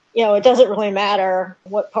it doesn't really matter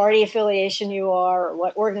what party affiliation you are or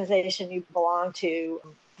what organization you belong to.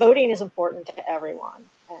 Voting is important to everyone,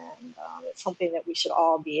 and it's something that we should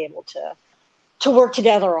all be able to work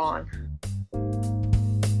together on.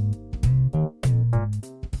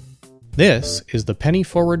 This is the Penny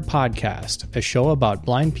Forward Podcast, a show about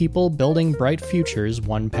blind people building bright futures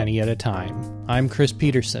one penny at a time. I'm Chris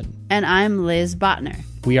Peterson. And I'm Liz Botner.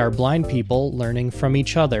 We are blind people learning from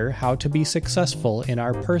each other how to be successful in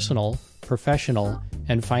our personal, professional,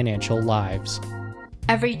 and financial lives.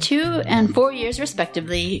 Every 2 and 4 years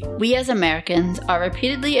respectively, we as Americans are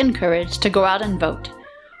repeatedly encouraged to go out and vote.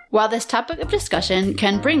 While this topic of discussion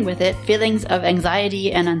can bring with it feelings of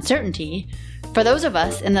anxiety and uncertainty, for those of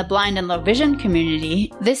us in the blind and low vision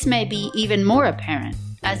community, this may be even more apparent,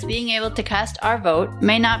 as being able to cast our vote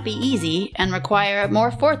may not be easy and require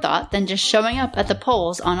more forethought than just showing up at the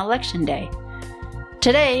polls on Election Day.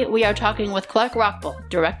 Today, we are talking with Clark Rockwell,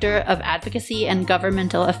 Director of Advocacy and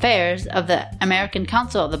Governmental Affairs of the American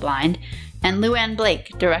Council of the Blind, and Lou Ann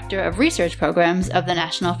Blake, Director of Research Programs of the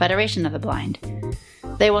National Federation of the Blind.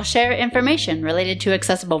 They will share information related to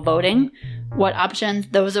accessible voting, what options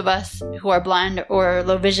those of us who are blind or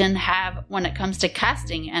low vision have when it comes to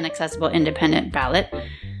casting an accessible independent ballot,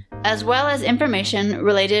 as well as information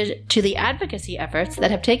related to the advocacy efforts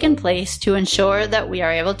that have taken place to ensure that we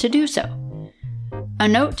are able to do so. A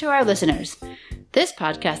note to our listeners, this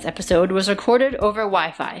podcast episode was recorded over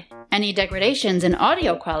Wi-Fi. Any degradations in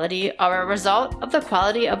audio quality are a result of the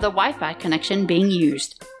quality of the Wi-Fi connection being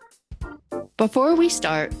used. Before we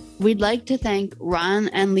start, we'd like to thank Ron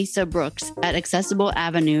and Lisa Brooks at Accessible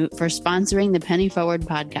Avenue for sponsoring the Penny Forward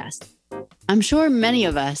podcast. I'm sure many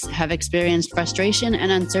of us have experienced frustration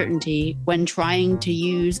and uncertainty when trying to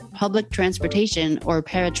use public transportation or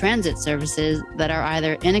paratransit services that are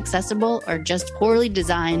either inaccessible or just poorly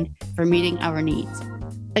designed for meeting our needs.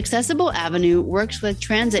 Accessible Avenue works with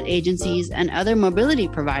transit agencies and other mobility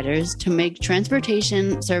providers to make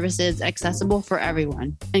transportation services accessible for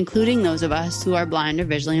everyone, including those of us who are blind or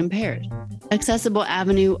visually impaired. Accessible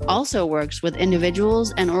Avenue also works with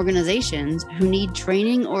individuals and organizations who need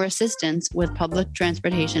training or assistance with public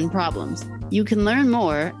transportation problems. You can learn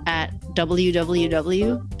more at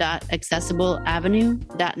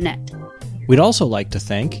www.accessibleavenue.net. We'd also like to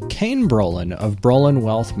thank Kane Brolin of Brolin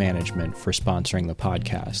Wealth Management for sponsoring the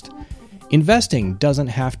podcast. Investing doesn't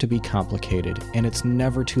have to be complicated, and it's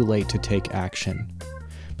never too late to take action.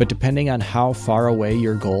 But depending on how far away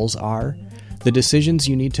your goals are, the decisions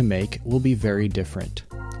you need to make will be very different.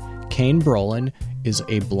 Kane Brolin is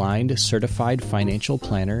a blind certified financial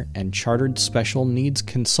planner and chartered special needs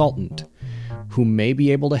consultant who may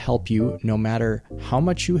be able to help you no matter how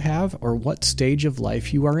much you have or what stage of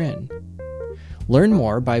life you are in. Learn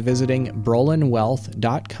more by visiting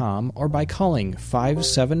brolinwealth.com or by calling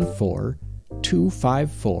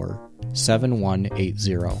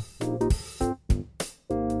 574-254-7180.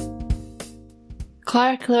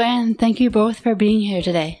 Clark, Lou Ann, thank you both for being here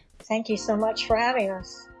today. Thank you so much for having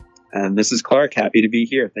us. And this is Clark. Happy to be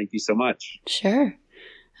here. Thank you so much. Sure.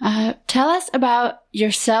 Tell us about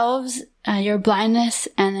yourselves, your blindness,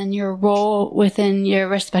 and then your role within your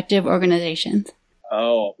respective organizations.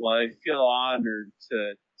 Oh, well, I feel honored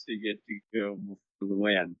to get to go with Lou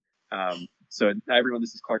Ann. So, hi, everyone.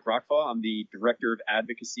 This is Clark Rockwell. I'm the Director of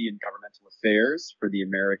Advocacy and Governmental Affairs for the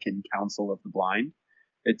American Council of the Blind.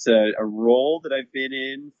 It's a role that I've been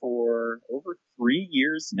in for over 3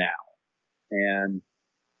 years now. And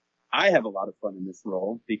I have a lot of fun in this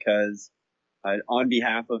role because on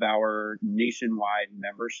behalf of our nationwide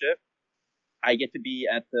membership, I get to be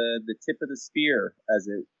at the tip of the spear, as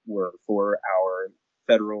it were, for our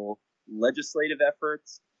federal legislative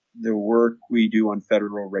efforts, the work we do on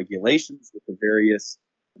federal regulations with the various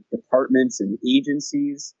departments and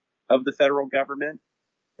agencies of the federal government,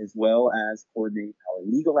 as well as coordinate our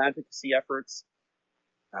legal advocacy efforts.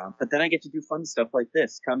 But then I get to do fun stuff like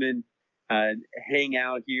this, come in, hang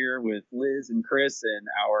out here with Liz and Chris and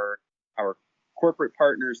our corporate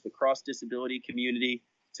partners, the cross-disability community,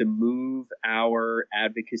 to move our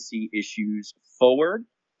advocacy issues forward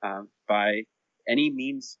by any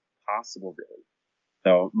means possible, really.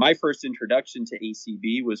 So my first introduction to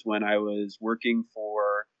ACB was when I was working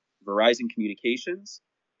for Verizon Communications,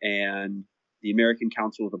 and the American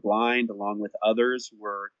Council of the Blind, along with others,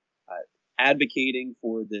 were advocating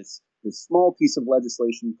for this small piece of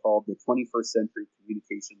legislation called the 21st Century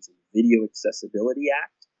Communications and Video Accessibility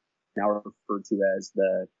Act, now referred to as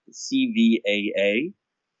the CVAA.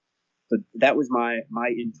 So that was my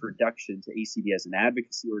introduction to ACB as an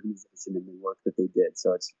advocacy organization and the work that they did.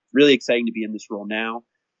 So it's really exciting to be in this role now.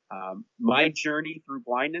 My journey through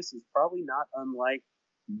blindness is probably not unlike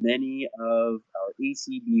many of our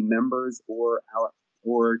ACB members or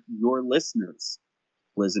your listeners,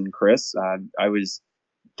 Liz and Chris. I was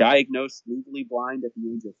diagnosed legally blind at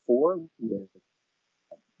the age of 4 with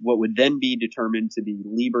what would then be determined to be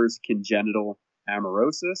Leber's congenital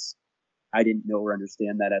amaurosis. I didn't know or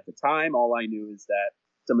understand that at the time. All I knew is that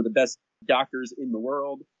some of the best doctors in the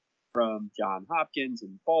world, from Johns Hopkins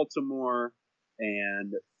in Baltimore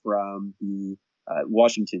and from the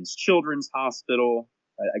Washington's Children's Hospital.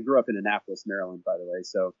 I grew up in Annapolis, Maryland, by the way,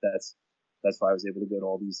 so that's why I was able to go to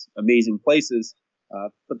all these amazing places.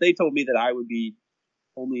 But they told me that I would be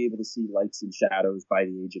only able to see lights and shadows by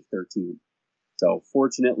the age of 13. So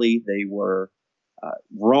fortunately, they were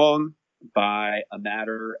wrong by a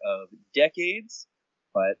matter of decades,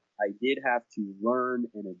 but I did have to learn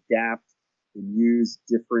and adapt and use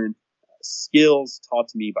different skills taught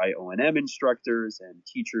to me by O&M instructors and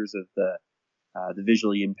teachers of the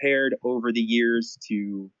visually impaired over the years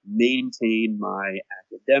to maintain my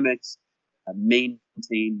academics,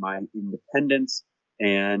 maintain my independence,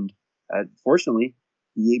 and fortunately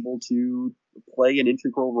be able to play an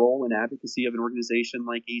integral role in advocacy of an organization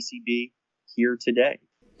like ACB here today.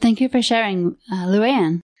 Thank you for sharing,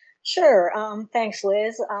 Luann. Sure. Thanks,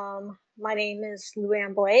 Liz. My name is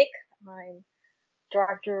Luann Blake. I'm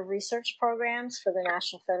Director of Research Programs for the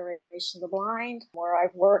National Federation of the Blind, where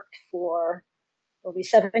I've worked for, will be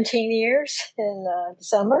 17 years in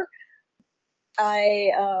December. I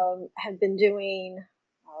have been doing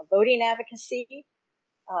voting advocacy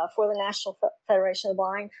for the National Federation of the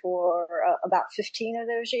Blind for about 15 of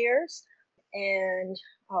those years. And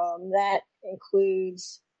that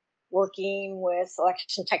includes working with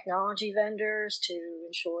election technology vendors to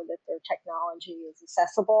ensure that their technology is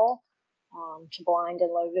accessible to blind and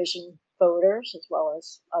low vision voters, as well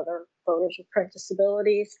as other voters with print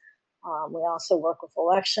disabilities. We also work with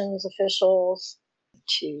elections officials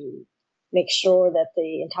to make sure that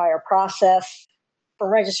the entire process from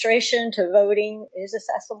registration to voting is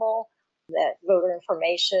accessible, that voter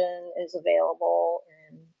information is available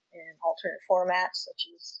in alternate formats such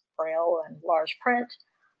as Braille and large print.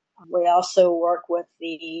 We also work with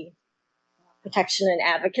the protection and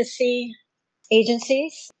advocacy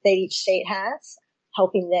agencies that each state has,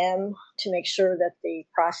 helping them to make sure that the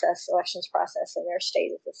elections process in their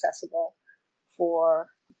state is accessible for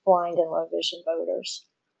blind and low vision voters.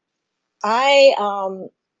 I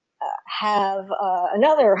have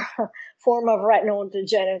another form of retinal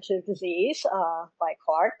degenerative disease like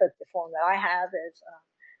Clark, but the form that I have is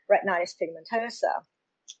retinitis pigmentosa.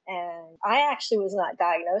 And I actually was not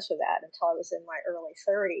diagnosed with that until I was in my early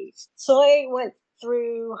 30s. So I went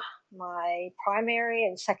through my primary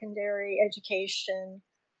and secondary education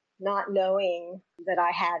not knowing that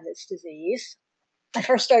I had this disease. I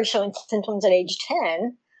first started showing symptoms at age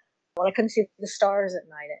 10 when I couldn't see the stars at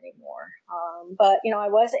night anymore. But, I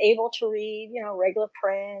was able to read, regular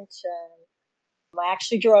print, and I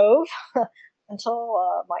actually drove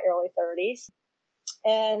until my early 30s.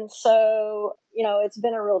 And so, it's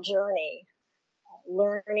been a real journey,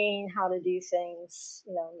 learning how to do things,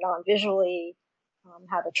 non-visually,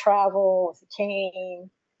 how to travel with a cane,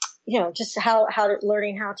 just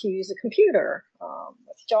learning how to use a computer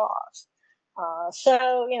with JAWS.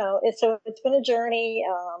 So it's been a journey.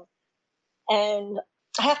 And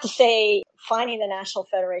I have to say, finding the National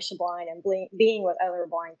Federation of Blind and being with other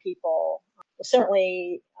blind people was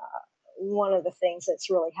certainly one of the things that's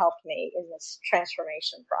really helped me in this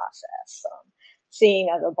transformation process. Seeing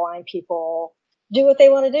other blind people do what they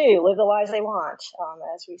want to do, live the lives they want,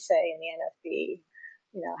 as we say in the NFB,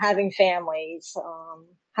 having families,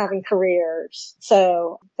 having careers.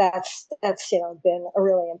 So that's been a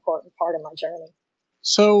really important part of my journey.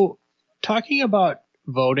 So talking about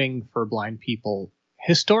voting for blind people,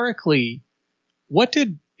 historically, what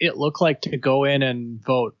did it look like to go in and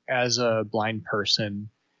vote as a blind person?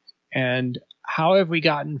 And how have we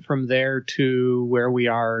gotten from there to where we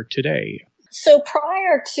are today? So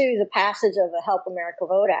prior to the passage of the Help America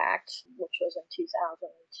Vote Act, which was in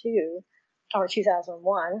 2002 or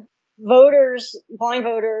 2001, blind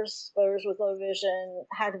voters with low vision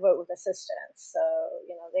had to vote with assistance. So,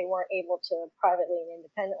 they weren't able to privately and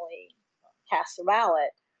independently cast a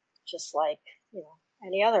ballot, just like,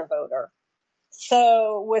 any other voter.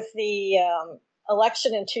 So with the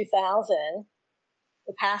election in 2000,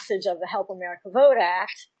 the passage of the Help America Vote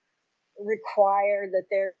Act required that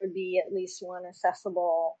there would be at least one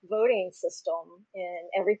accessible voting system in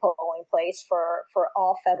every polling place for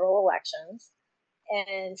all federal elections.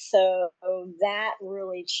 And so that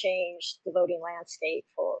really changed the voting landscape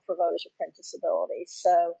for voters with print disabilities.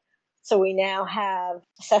 So So we now have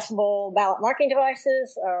accessible ballot marking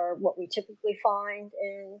devices, are what we typically find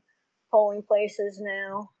in polling places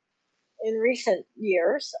now. In recent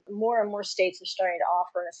years, more and more states are starting to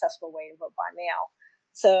offer an accessible way to vote by mail.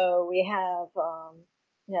 So we have,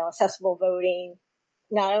 accessible voting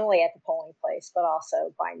not only at the polling place, but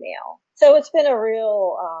also by mail. So it's been a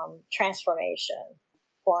real transformation.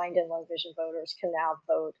 Blind and low vision voters can now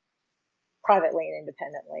vote privately and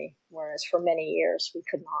independently, whereas for many years we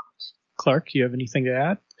could not. Clark, do you have anything to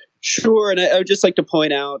add? Sure, and I would just like to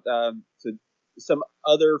point out some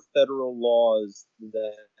other federal laws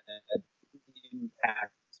that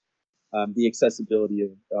impact the accessibility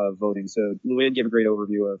of voting. So Luann gave a great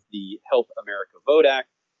overview of the Help America Vote Act,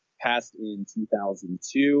 passed in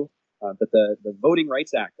 2002, but the Voting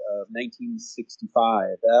Rights Act of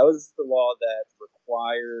 1965, that was the law that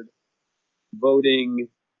required voting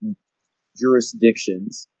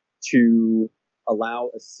jurisdictions to allow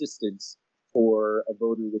assistance for a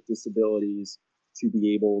voter with disabilities to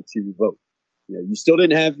be able to vote. You still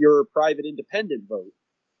didn't have your private independent vote,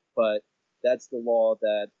 but that's the law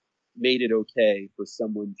that made it okay for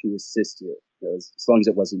someone to assist you, as long as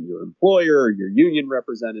it wasn't your employer or your union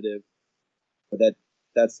representative. But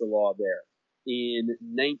that's the law there. In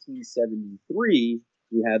 1973,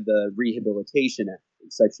 we had the Rehabilitation Act.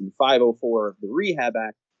 Section 504 of the Rehab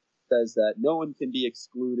Act says that no one can be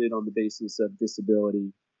excluded on the basis of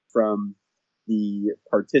disability from the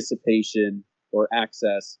participation or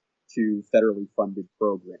access to federally funded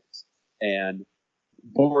programs. And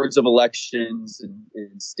boards of elections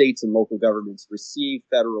and states and local governments receive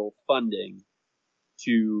federal funding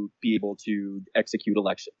to be able to execute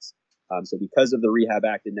elections. So because of the Rehab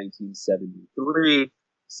Act in 1973,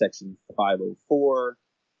 Section 504,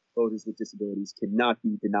 voters with disabilities cannot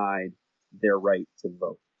be denied their right to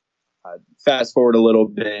vote. Fast forward a little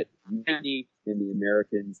bit, in the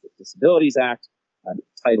Americans with Disabilities Act,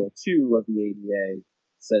 Title II of the ADA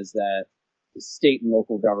says that the state and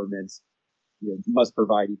local governments must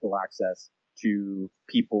provide equal access to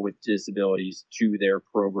people with disabilities to their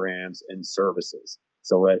programs and services.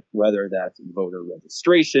 So whether that's voter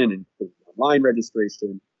registration, including online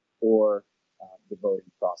registration, or the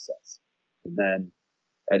voting process. And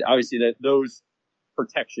obviously those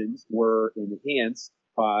protections were enhanced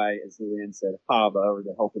by, as Luann said, HAVA, or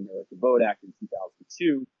the Help America Vote Act in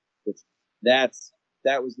 2002, which that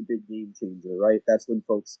was the big game changer, right? That's when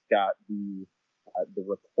folks got the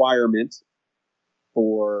requirement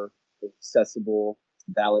for accessible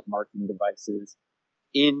ballot marking devices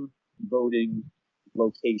in voting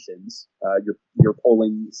locations, your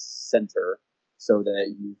polling center, so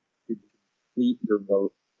that you could complete your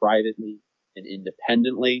vote privately and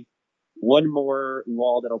independently. One more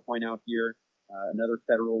law that I'll point out here, another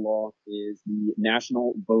federal law, is the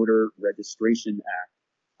National Voter Registration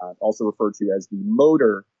Act, also referred to as the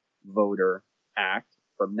Motor Voter Act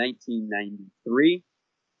from 1993.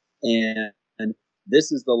 And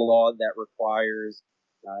this is the law that requires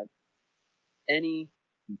any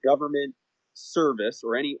government service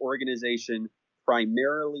or any organization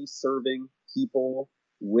primarily serving people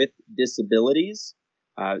with disabilities.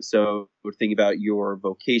 So we're thinking about your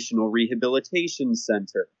vocational rehabilitation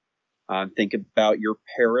center. Think about your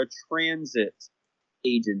paratransit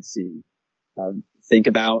agency. Think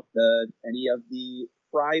about any of the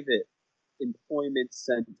private employment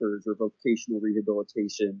centers or vocational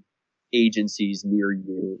rehabilitation agencies near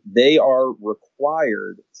you. They are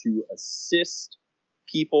required to assist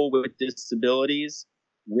people with disabilities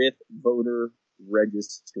with voter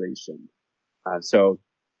registration. So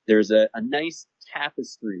there's a nice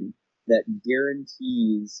tapestry that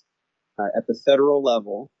guarantees at the federal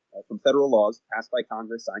level, from federal laws passed by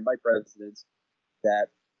Congress, signed by presidents, that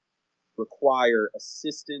require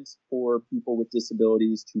assistance for people with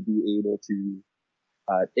disabilities to be able to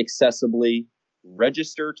accessibly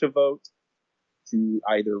register to vote, to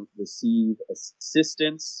either receive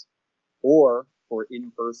assistance, or for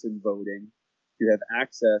in-person voting, to have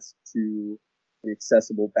access to an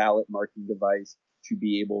accessible ballot marking device to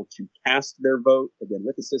be able to cast their vote, again,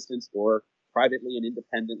 with assistance, or privately and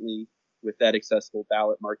independently with that accessible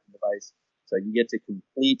ballot marking device. So you get to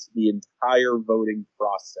complete the entire voting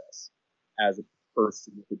process as a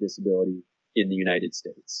person with a disability in the United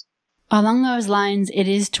States. Along those lines, it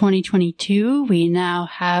is 2022. We now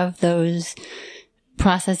have those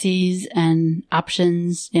processes and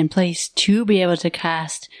options in place to be able to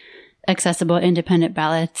cast accessible independent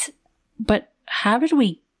ballots. But how did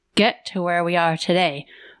we get to where we are today?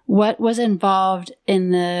 What was involved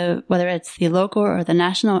in whether it's the local or the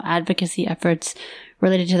national advocacy efforts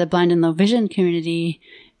related to the blind and low vision community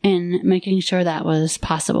in making sure that was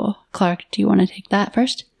possible? Clark, do you want to take that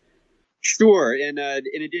first? Sure. And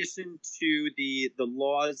in addition to the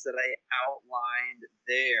laws that I outlined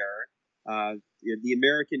there, the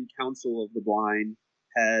American Council of the Blind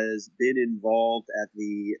has been involved at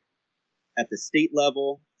the state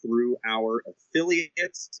level through our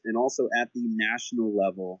affiliates and also at the national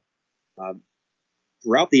level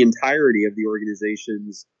throughout the entirety of the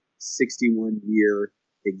organization's 61-year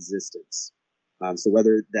existence. So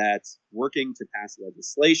whether that's working to pass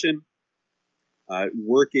legislation,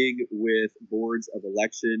 working with boards of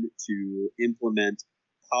election to implement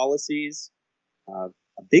policies. A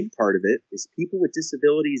big part of it is people with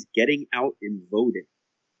disabilities getting out and voting,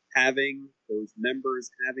 having those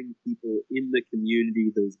members, having people in the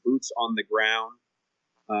community, those boots on the ground,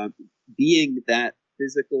 being that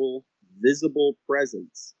physical, visible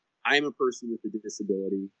presence. I am a person with a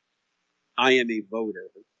disability. I am a voter.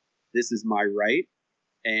 This is my right.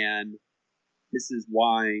 And this is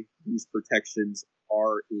why these protections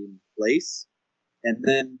are in place. And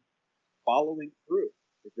then following through.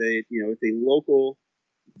 If a local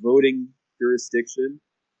voting jurisdiction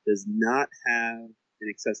does not have an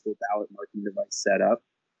accessible ballot marking device set up,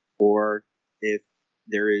 or if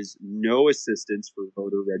there is no assistance for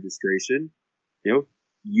voter registration,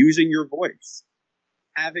 using your voice,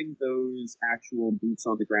 having those actual boots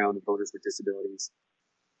on the ground of voters with disabilities,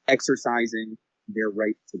 exercising their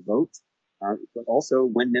right to vote, but also,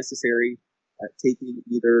 when necessary, taking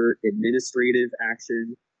either administrative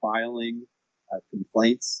action, filing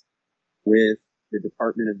complaints with the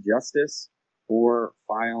Department of Justice, or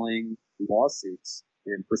filing lawsuits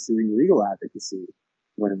and pursuing legal advocacy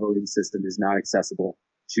when a voting system is not accessible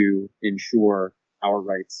to ensure our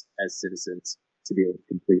rights as citizens to be able to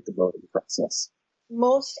complete the voting process.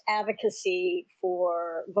 Most advocacy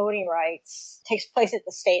for voting rights takes place at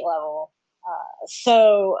the state level.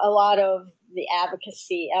 So a lot of the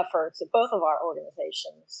advocacy efforts that both of our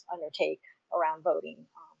organizations undertake around voting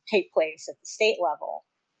take place at the state level.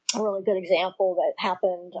 A really good example that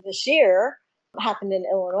happened this year happened in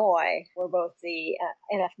Illinois, where both the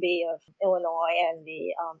NFB of Illinois and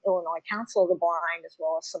the Illinois Council of the Blind, as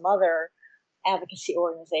well as some other advocacy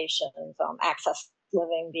organizations, Access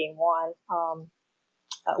Living being one,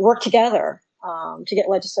 work together to get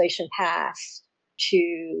legislation passed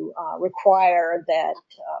to require that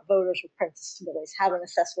voters with print disabilities have an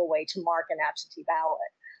accessible way to mark an absentee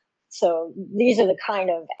ballot. So these are the kind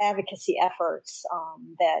of advocacy efforts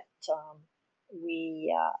that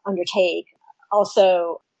we undertake.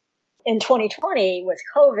 Also, in 2020, with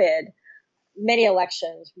COVID, many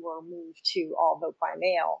elections were moved to all vote by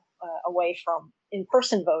mail, away from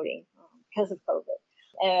in-person voting because of COVID.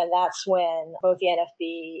 And that's when both the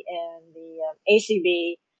NFB and the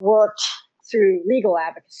ACB worked through legal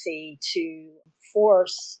advocacy to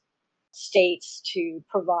force states to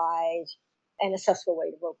provide an accessible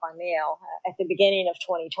way to vote by mail. At the beginning of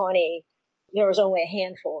 2020, there was only a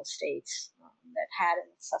handful of states that had an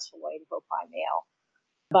accessible way to vote by mail.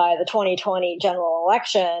 By the 2020 general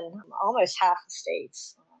election, almost half the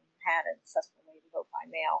states had an accessible way to vote by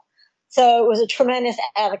mail. So it was a tremendous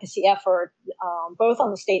advocacy effort, both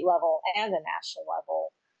on the state level and the national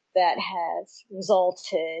level, that has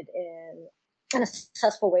resulted in an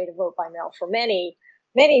accessible way to vote by mail for many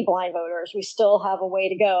blind voters. We still have a way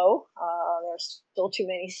to go. There's still too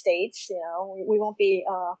many states. We won't be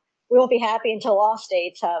happy until all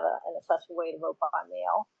states have an accessible way to vote by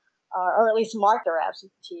mail, or at least mark their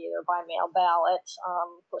absentee or by mail ballot.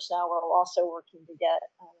 Of course, now we're also working to get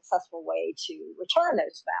an accessible way to return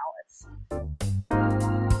those ballots.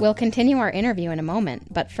 We'll continue our interview in a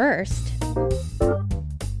moment, but first.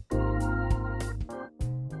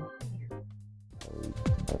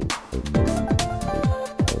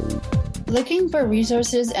 Looking for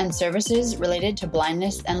resources and services related to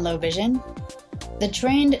blindness and low vision? The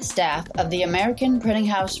trained staff of the American Printing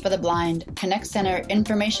House for the Blind Connect Center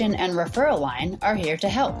Information and Referral Line are here to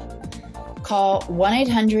help. Call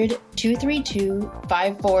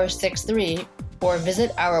 1-800-232-5463 or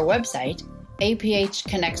visit our website,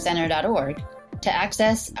 aphconnectcenter.org, to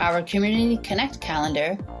access our Community Connect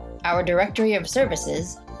calendar, our directory of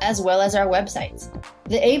services, as well as our websites.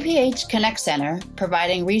 The APH Connect Center,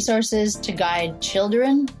 providing resources to guide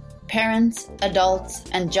children, parents, adults,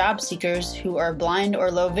 and job seekers who are blind or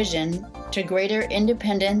low vision to greater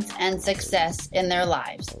independence and success in their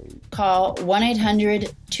lives. Call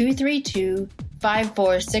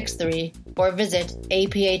 1-800-232-5463 or visit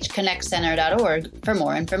aphconnectcenter.org for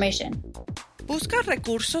more information. ¿Busca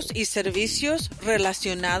recursos y servicios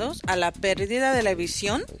relacionados a la pérdida de la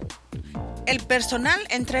visión? El personal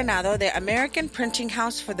entrenado de American Printing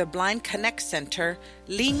House for the Blind Connect Center,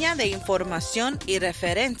 línea de información y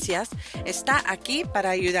referencias, está aquí para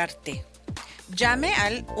ayudarte. Llame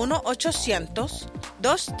al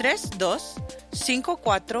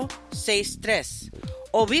 1-800-232-5463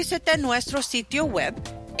 o visite nuestro sitio web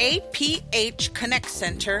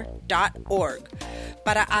aphconnectcenter.org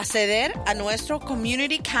para acceder a nuestro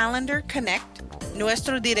Community Calendar Connect,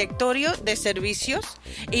 nuestro directorio de servicios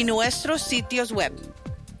y nuestros sitios web.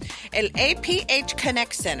 El APH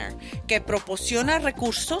Connect Center, que proporciona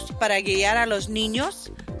recursos para guiar a los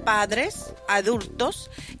niños, padres, adultos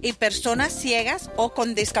y personas ciegas o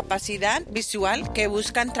con discapacidad visual que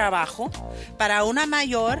buscan trabajo para una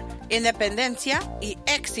mayor independencia y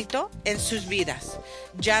éxito en sus vidas.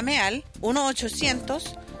 Llame al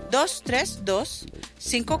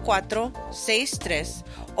 1-800-232-5463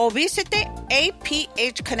 o visite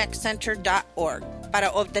aphconnectcenter.org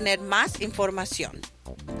para obtener más información.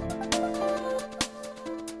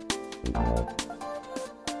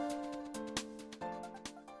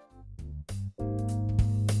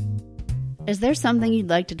 Is there something you'd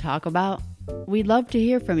like to talk about? We'd love to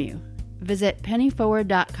hear from you. Visit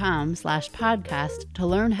pennyforward.com/podcast to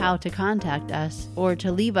learn how to contact us or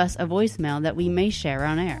to leave us a voicemail that we may share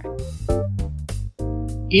on air.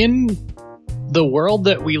 In the world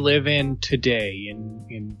that we live in today,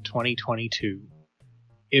 in 2022,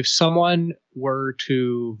 if someone were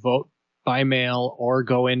to vote by mail or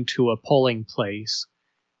go into a polling place,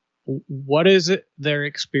 what is their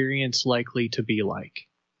experience likely to be like?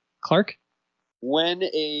 Clark? When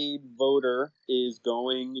a voter is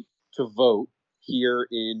going to vote here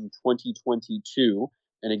in 2022,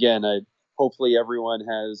 and again, hopefully everyone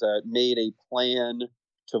has made a plan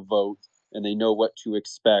to vote and they know what to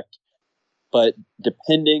expect. But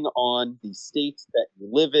depending on the state that you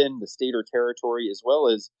live in, the state or territory, as well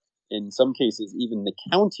as in some cases, even the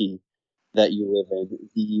county that you live in,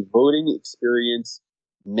 the voting experience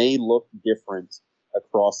may look different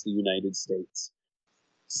across the United States.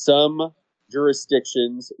 Some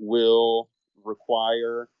jurisdictions will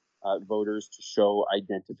require voters to show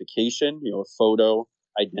identification, a photo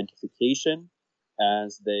identification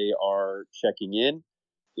as they are checking in.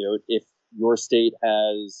 If your state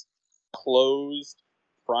has closed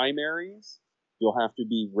primaries, you'll have to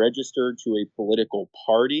be registered to a political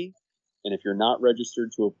party. And if you're not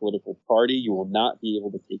registered to a political party, you will not be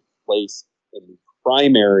able to take place in the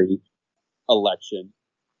primary election.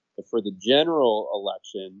 But for the general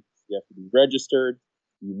election, you have to be registered.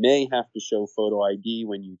 You may have to show photo ID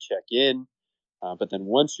when you check in. But then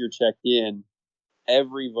once you're checked in,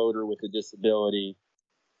 every voter with a disability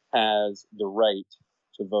has the right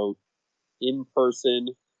to vote in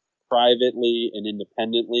person, privately, and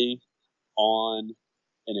independently on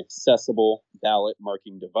an accessible ballot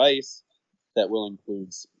marking device that will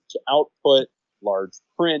include speech output, large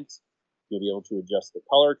print. You'll be able to adjust the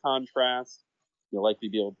color contrast. You'll likely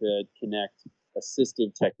be able to connect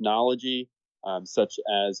assistive technology, such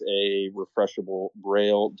as a refreshable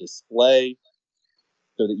braille display,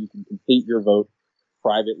 so that you can complete your vote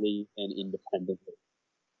privately and independently.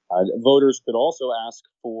 Voters could also ask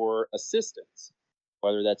for assistance,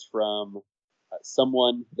 whether that's from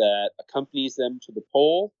someone that accompanies them to the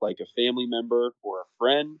poll, like a family member or a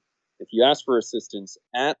friend. If you ask for assistance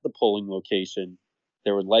at the polling location,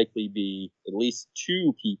 there would likely be at least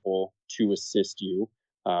two people to assist you,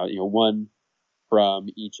 one from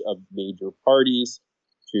each of the major parties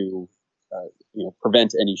to,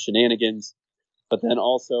 prevent any shenanigans. But then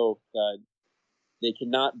also, they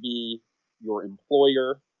cannot be your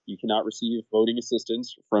employer. You cannot receive voting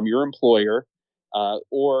assistance from your employer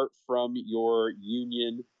or from your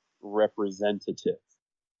union representative.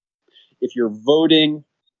 If you're voting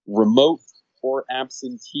remote or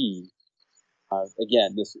absentee,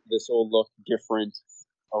 again, this will look different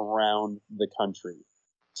around the country.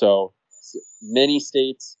 So many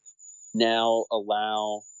states now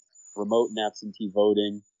allow remote and absentee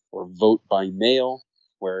voting or vote by mail,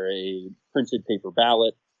 where a printed paper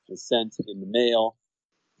ballot is sent in the mail.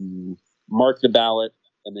 You mark the ballot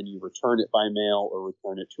and then you return it by mail or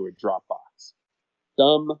return it to a drop box.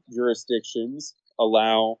 Some jurisdictions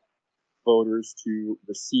allow voters to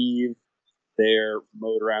receive their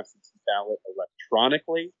remote or absentee ballot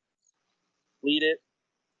electronically, complete it,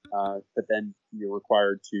 but then you're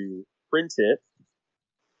required to print it,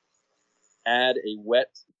 add a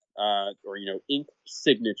wet or ink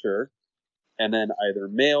signature, and then either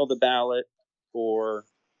mail the ballot or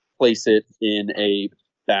place it in a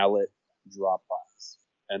ballot drop box.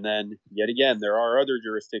 And then yet again, there are other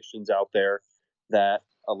jurisdictions out there that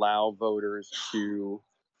allow voters to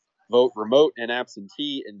vote remote and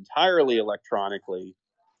absentee entirely electronically,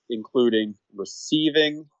 including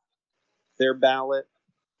receiving their ballot,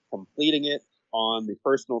 completing it on the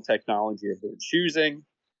personal technology of their choosing,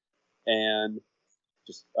 and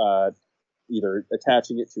just either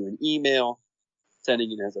attaching it to an email,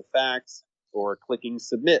 sending it as a fax, or clicking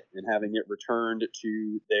submit and having it returned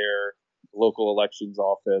to their local elections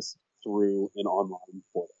office through an online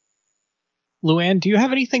portal. Luann, do you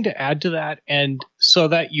have anything to add to that? And so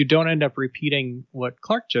that you don't end up repeating what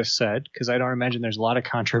Clark just said, because I don't imagine there's a lot of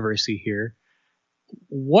controversy here.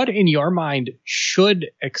 What, in your mind,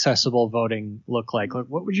 should accessible voting look like? Like,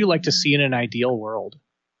 what would you like to see in an ideal world?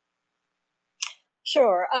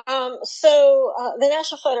 Sure. So the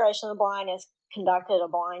National Federation of the Blind has conducted a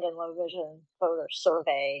blind and low vision voter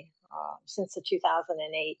survey since the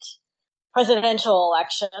 2008 presidential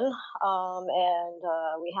election. And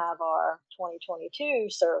we have our 2022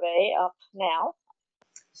 survey up now.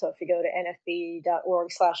 So if you go to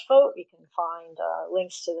nfb.org/vote, you can find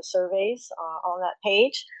links to the surveys on that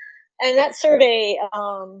page. And that survey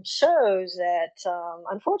shows that,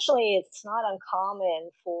 unfortunately, it's not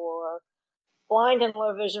uncommon for blind and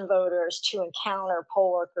low vision voters to encounter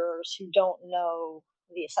poll workers who don't know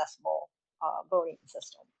the accessible voting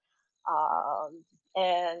system.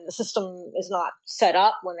 And the system is not set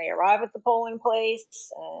up when they arrive at the polling place,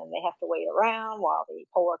 and they have to wait around while the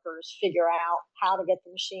poll workers figure out how to get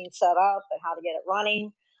the machine set up and how to get it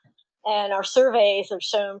running. And our surveys have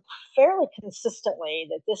shown fairly consistently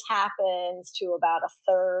that this happens to about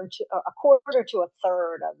a quarter to a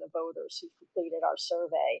third of the voters who completed our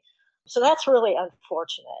survey. So that's really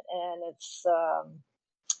unfortunate, and it's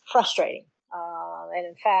frustrating. And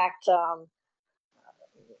in fact,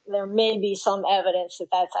 there may be some evidence that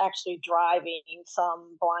that's actually driving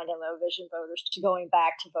some blind and low vision voters to going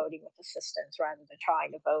back to voting with assistants rather than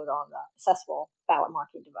trying to vote on the accessible ballot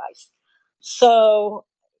marking device. So,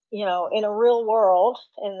 in a real world,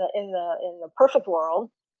 in the perfect world,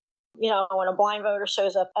 when a blind voter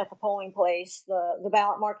shows up at the polling place, the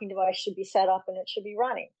ballot marking device should be set up and it should be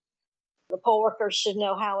running. The poll workers should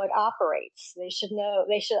know how it operates. They should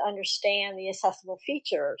understand the accessible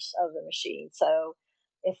features of the machine. So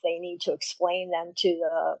if they need to explain them to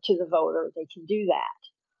the voter, they can do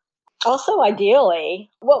that. Also, ideally,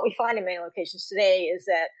 what we find in many locations today is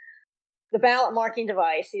that the ballot marking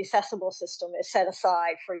device, the accessible system, is set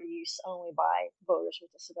aside for use only by voters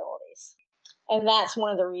with disabilities. And that's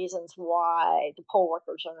one of the reasons why the poll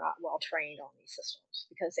workers are not well trained on these systems,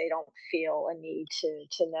 because they don't feel a need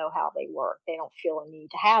to know how they work. They don't feel a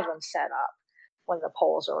need to have them set up when the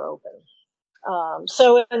polls are open.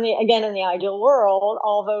 So in the ideal world,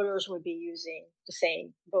 all voters would be using the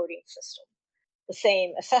same voting system, the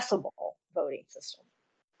same accessible voting system,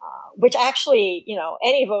 which actually,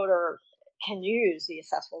 any voter can use the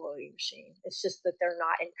accessible voting machine. It's just that they're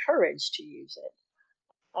not encouraged to use it.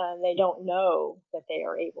 And they don't know that they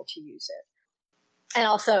are able to use it. And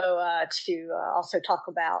also to talk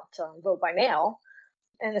about vote by mail.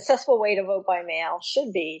 An accessible way to vote by mail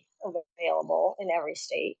should be available in every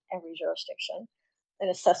state, every jurisdiction. An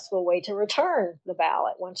accessible way to return the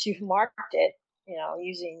ballot once you've marked it,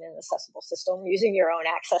 using an accessible system, using your own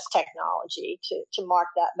access technology to mark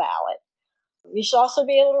that ballot. You should also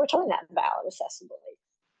be able to return that ballot accessibly.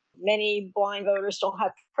 Many blind voters don't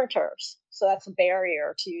have printers, so that's a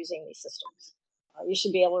barrier to using these systems. You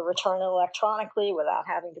should be able to return it electronically without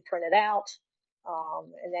having to print it out.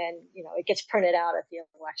 And then, it gets printed out at the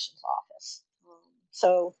elections office.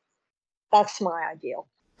 So that's my ideal.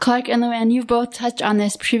 Clark and Luann, you've both touched on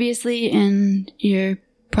this previously in your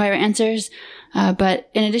prior answers. But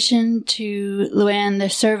in addition to Luann, the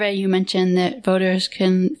survey you mentioned that voters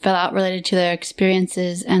can fill out related to their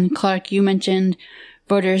experiences. And Clark, you mentioned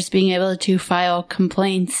voters being able to file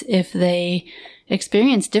complaints if they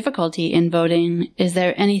experience difficulty in voting. Is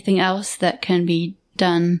there anything else that can be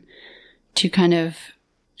done to kind of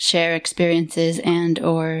share experiences and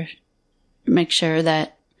or make sure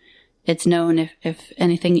that it's known if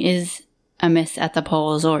anything is amiss at the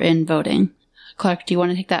polls or in voting? Clark, do you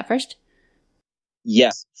want to take that first?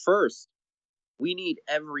 Yes. First, we need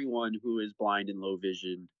everyone who is blind and low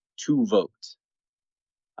vision to vote.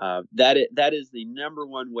 That is the number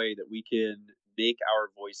one way that we can make our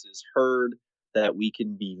voices heard, that we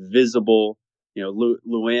can be visible.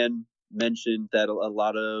 Luann mentioned that a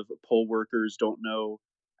lot of poll workers don't know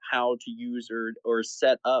how to use or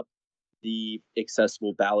set up the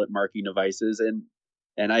accessible ballot marking devices.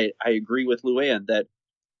 And I agree with Luann that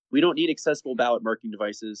we don't need accessible ballot marking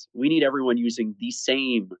devices. We need everyone using the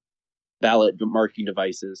same ballot marking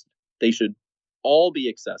devices. They should all be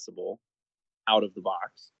accessible out of the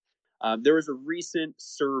box. There was a recent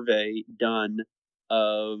survey done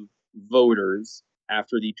of voters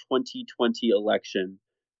after the 2020 election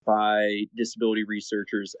by disability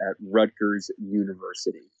researchers at Rutgers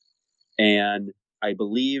University. And I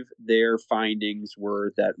believe their findings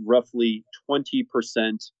were that roughly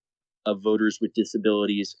 20% of voters with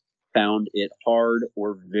disabilities found it hard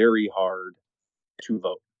or very hard to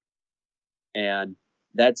vote. And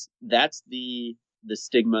that's the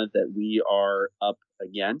stigma that we are up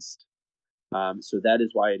against. So that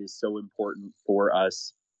is why it is so important for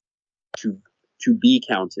us to be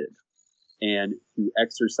counted and to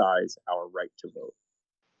exercise our right to vote.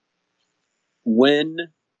 When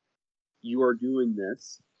you are doing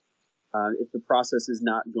this, if the process is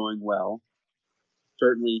not going well,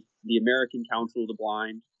 certainly the American Council of the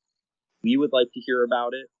Blind, we would like to hear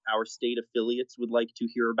about it. Our state affiliates would like to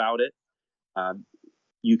hear about it.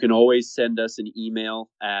 You can always send us an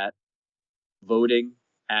email at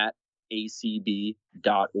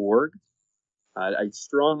voting@acb.org. I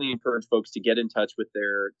strongly encourage folks to get in touch with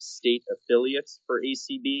their state affiliates for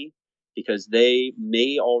ACB because they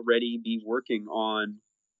may already be working on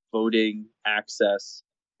voting access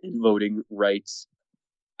and voting rights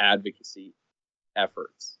advocacy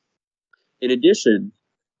efforts. In addition,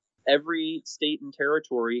 every state and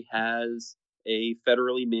territory has a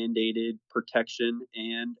federally mandated protection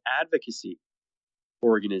and advocacy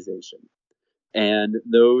organization. And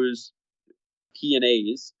those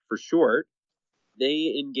P&As, for short,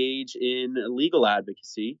 they engage in legal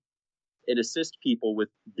advocacy and assist people with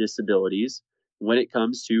disabilities when it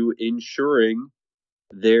comes to ensuring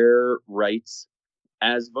their rights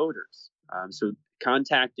as voters. So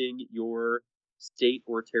contacting your state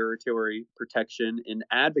or territory protection and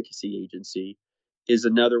advocacy agency is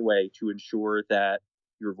another way to ensure that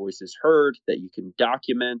your voice is heard, that you can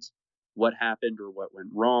document what happened or what went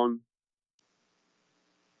wrong.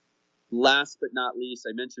 Last but not least,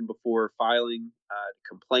 I mentioned before filing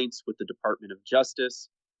complaints with the Department of Justice,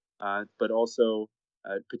 but also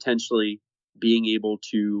potentially being able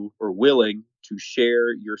to or willing to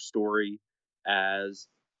share your story as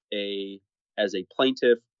a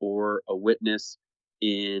plaintiff or a witness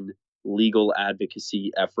in legal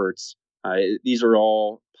advocacy efforts. These are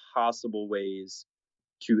all possible ways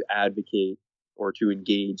to advocate or to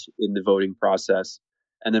engage in the voting process.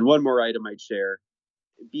 And then one more item I'd share,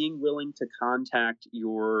 being willing to contact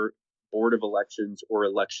your Board of Elections or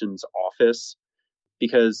elections office,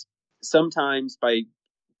 because sometimes by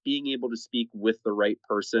being able to speak with the right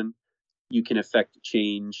person, you can affect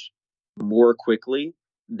change more quickly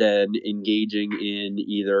than engaging in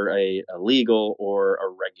either a legal or a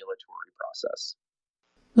regulatory process.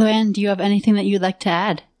 Luann, do you have anything that you'd like to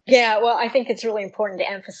add? Yeah, well, I think it's really important to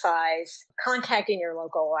emphasize contacting your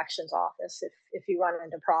local elections office if you run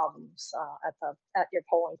into problems at your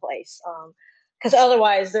polling place, because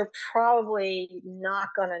otherwise they're probably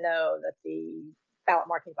not going to know that the ballot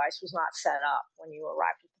marking device was not set up when you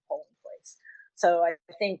arrived at the polling place. So I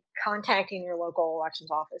think contacting your local elections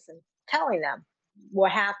office and telling them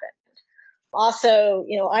what happened. Also,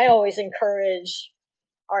 I always encourage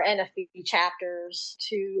our NFB chapters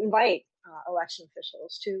to invite election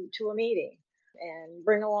officials to a meeting and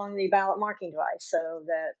bring along the ballot marking device so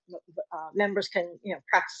that members can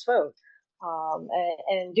practice vote,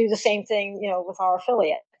 and do the same thing with our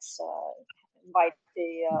affiliates. Invite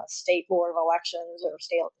the state board of elections or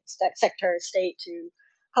state secretary of state to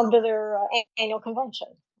come to their annual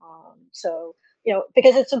convention. So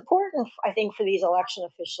because it's important, I think, for these election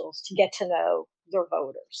officials to get to know their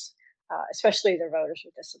voters, especially their voters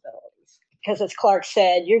with disabilities. Because as Clark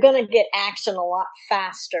said, you're going to get action a lot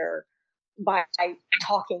faster by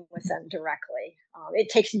talking with them directly. It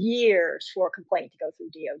takes years for a complaint to go through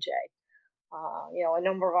DOJ. A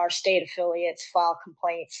number of our state affiliates filed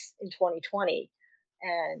complaints in 2020,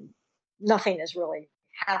 and nothing has really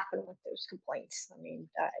happened with those complaints. I mean,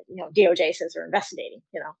 DOJ says they're investigating,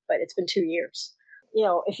 but it's been 2 years.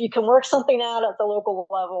 If you can work something out at the local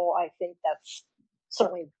level, I think that's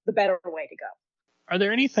certainly the better way to go. Are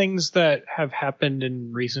there any things that have happened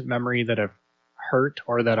in recent memory that have hurt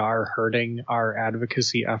or that are hurting our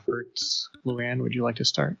advocacy efforts? Luann, would you like to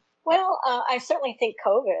start? Well, I certainly think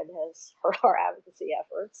COVID has hurt our advocacy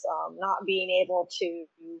efforts. Not being able to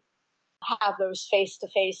have those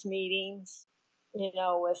face-to-face meetings,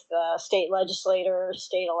 with state legislators,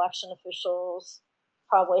 state election officials,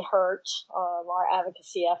 probably hurt our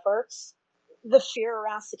advocacy efforts. The fear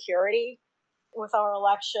around security with our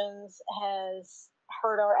elections has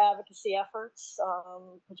hurt our advocacy efforts,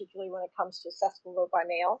 particularly when it comes to accessible vote by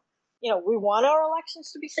mail. We want our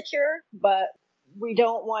elections to be secure, but we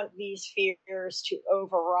don't want these fears to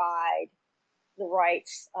override the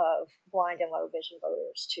rights of blind and low vision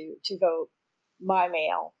voters to vote by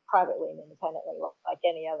mail, privately and independently, like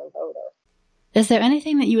any other voter. Is there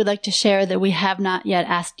anything that you would like to share that we have not yet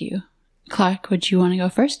asked you? Clark, would you want to go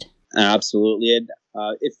first? Absolutely. And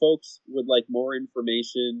if folks would like more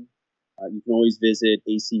information, you can always visit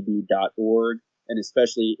acb.org, and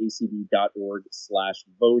especially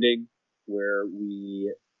acb.org/voting, where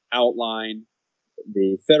we outline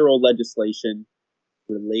the federal legislation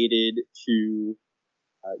related to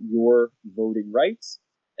your voting rights,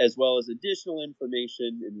 as well as additional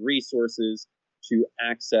information and resources to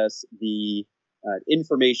access the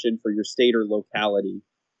information for your state or locality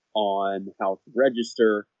on how to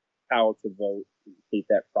register, how to vote, complete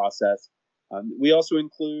that process. We also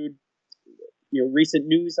include, recent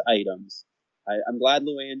news items. I'm glad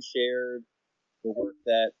Luann shared the work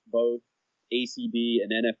that both ACB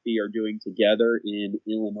and NFB are doing together in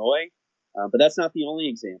Illinois, but that's not the only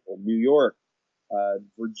example. New York,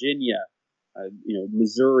 Virginia,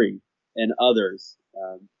 Missouri, and others.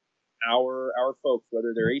 Our folks,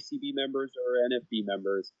 whether they're ACB members or NFB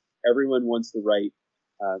members, everyone wants the right,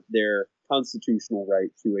 their constitutional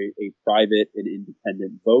right to a private and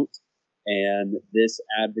independent vote, and this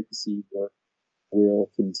advocacy work will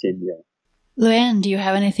continue. Luann, do you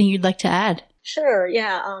have anything you'd like to add? Sure,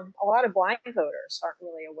 yeah. A lot of blind voters aren't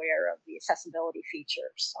really aware of the accessibility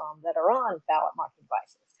features that are on ballot marking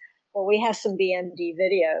devices. Well, we have some BMD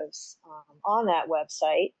videos on that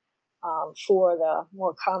website for the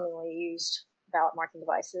more commonly used ballot marking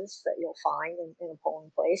devices that you'll find in a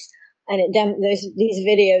polling place. And these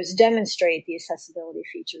videos demonstrate the accessibility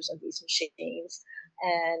features of these machines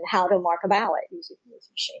and how to mark a ballot using these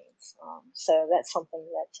machines. So that's something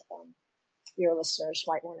that your listeners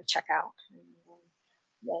might want to check out and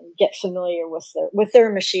get familiar with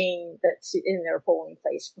their machine that's in their polling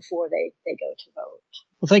place before they go to vote.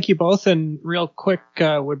 Well, thank you both. And real quick,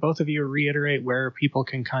 would both of you reiterate where people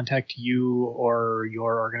can contact you or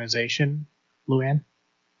your organization, Luann?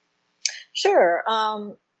 Sure.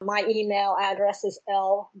 My email address is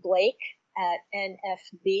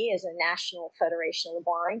lblake@nfb, as a National Federation of the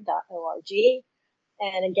Blind.org.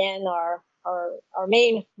 And again, our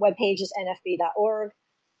main webpage is nfb.org,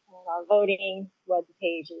 and our voting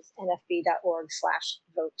webpage is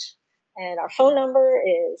nfb.org/vote. And our phone number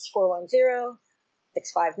is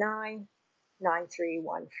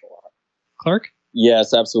 410-659-9314. Clark?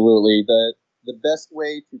 Yes, absolutely. The best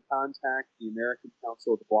way to contact the American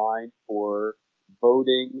Council of the Blind for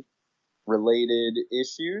voting related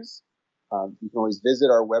issues, you can always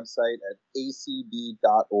visit our website at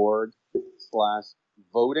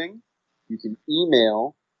acb.org/voting. You can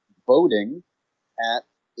email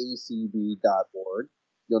voting@acb.org.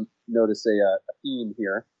 You'll notice a theme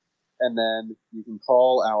here. And then you can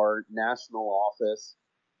call our national office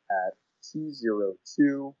at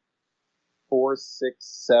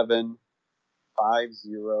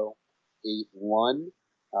 202-467-5081.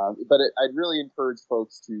 But I'd really encourage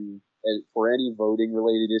folks for any voting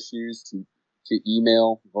related issues, to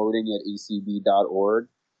email voting@acb.org,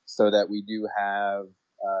 so that we do have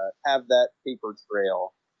that paper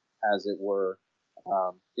trail, as it were,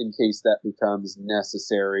 in case that becomes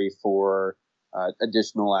necessary for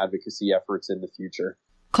additional advocacy efforts in the future.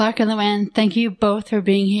 Clark and Luann, thank you both for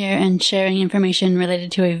being here and sharing information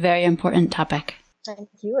related to a very important topic.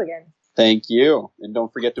 Thank you again. Thank you. And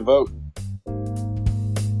don't forget to vote.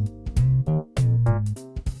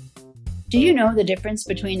 Do you know the difference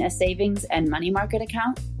between a savings and money market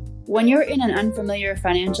account? When you're in an unfamiliar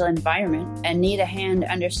financial environment and need a hand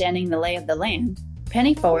understanding the lay of the land,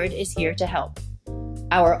 Penny Forward is here to help.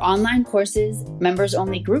 Our online courses,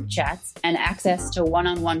 members-only group chats, and access to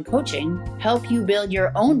one-on-one coaching help you build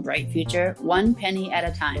your own bright future one penny at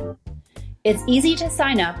a time. It's easy to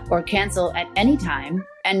sign up or cancel at any time,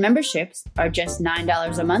 and memberships are just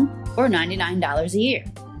 $9 a month or $99 a year.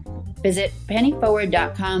 Visit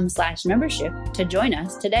pennyforward.com/membership to join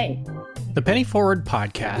us today. The Penny Forward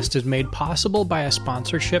podcast is made possible by a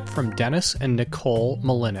sponsorship from Dennis and Nicole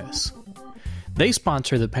Molinas. They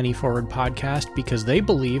sponsor the Penny Forward podcast because they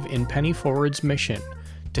believe in Penny Forward's mission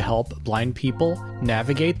to help blind people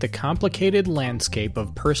navigate the complicated landscape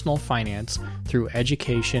of personal finance through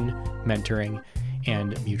education, mentoring,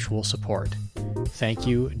 and mutual support. Thank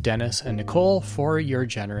you, Dennis and Nicole, for your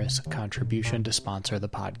generous contribution to sponsor the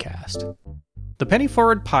podcast. The Penny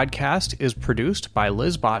Forward podcast is produced by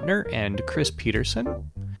Liz Botner and Chris Peterson.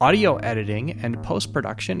 Audio editing and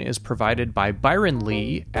post-production is provided by Byron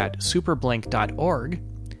Lee at superblink.org,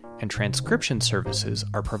 and transcription services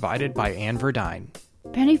are provided by Ann Verdine.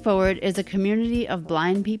 Penny Forward is a community of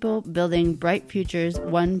blind people building bright futures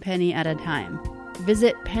one penny at a time.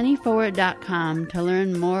 Visit pennyforward.com to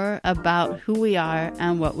learn more about who we are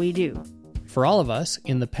and what we do. For all of us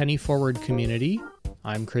in the Penny Forward community,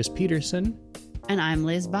 I'm Chris Peterson. And I'm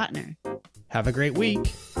Liz Botner. Have a great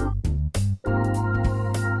week.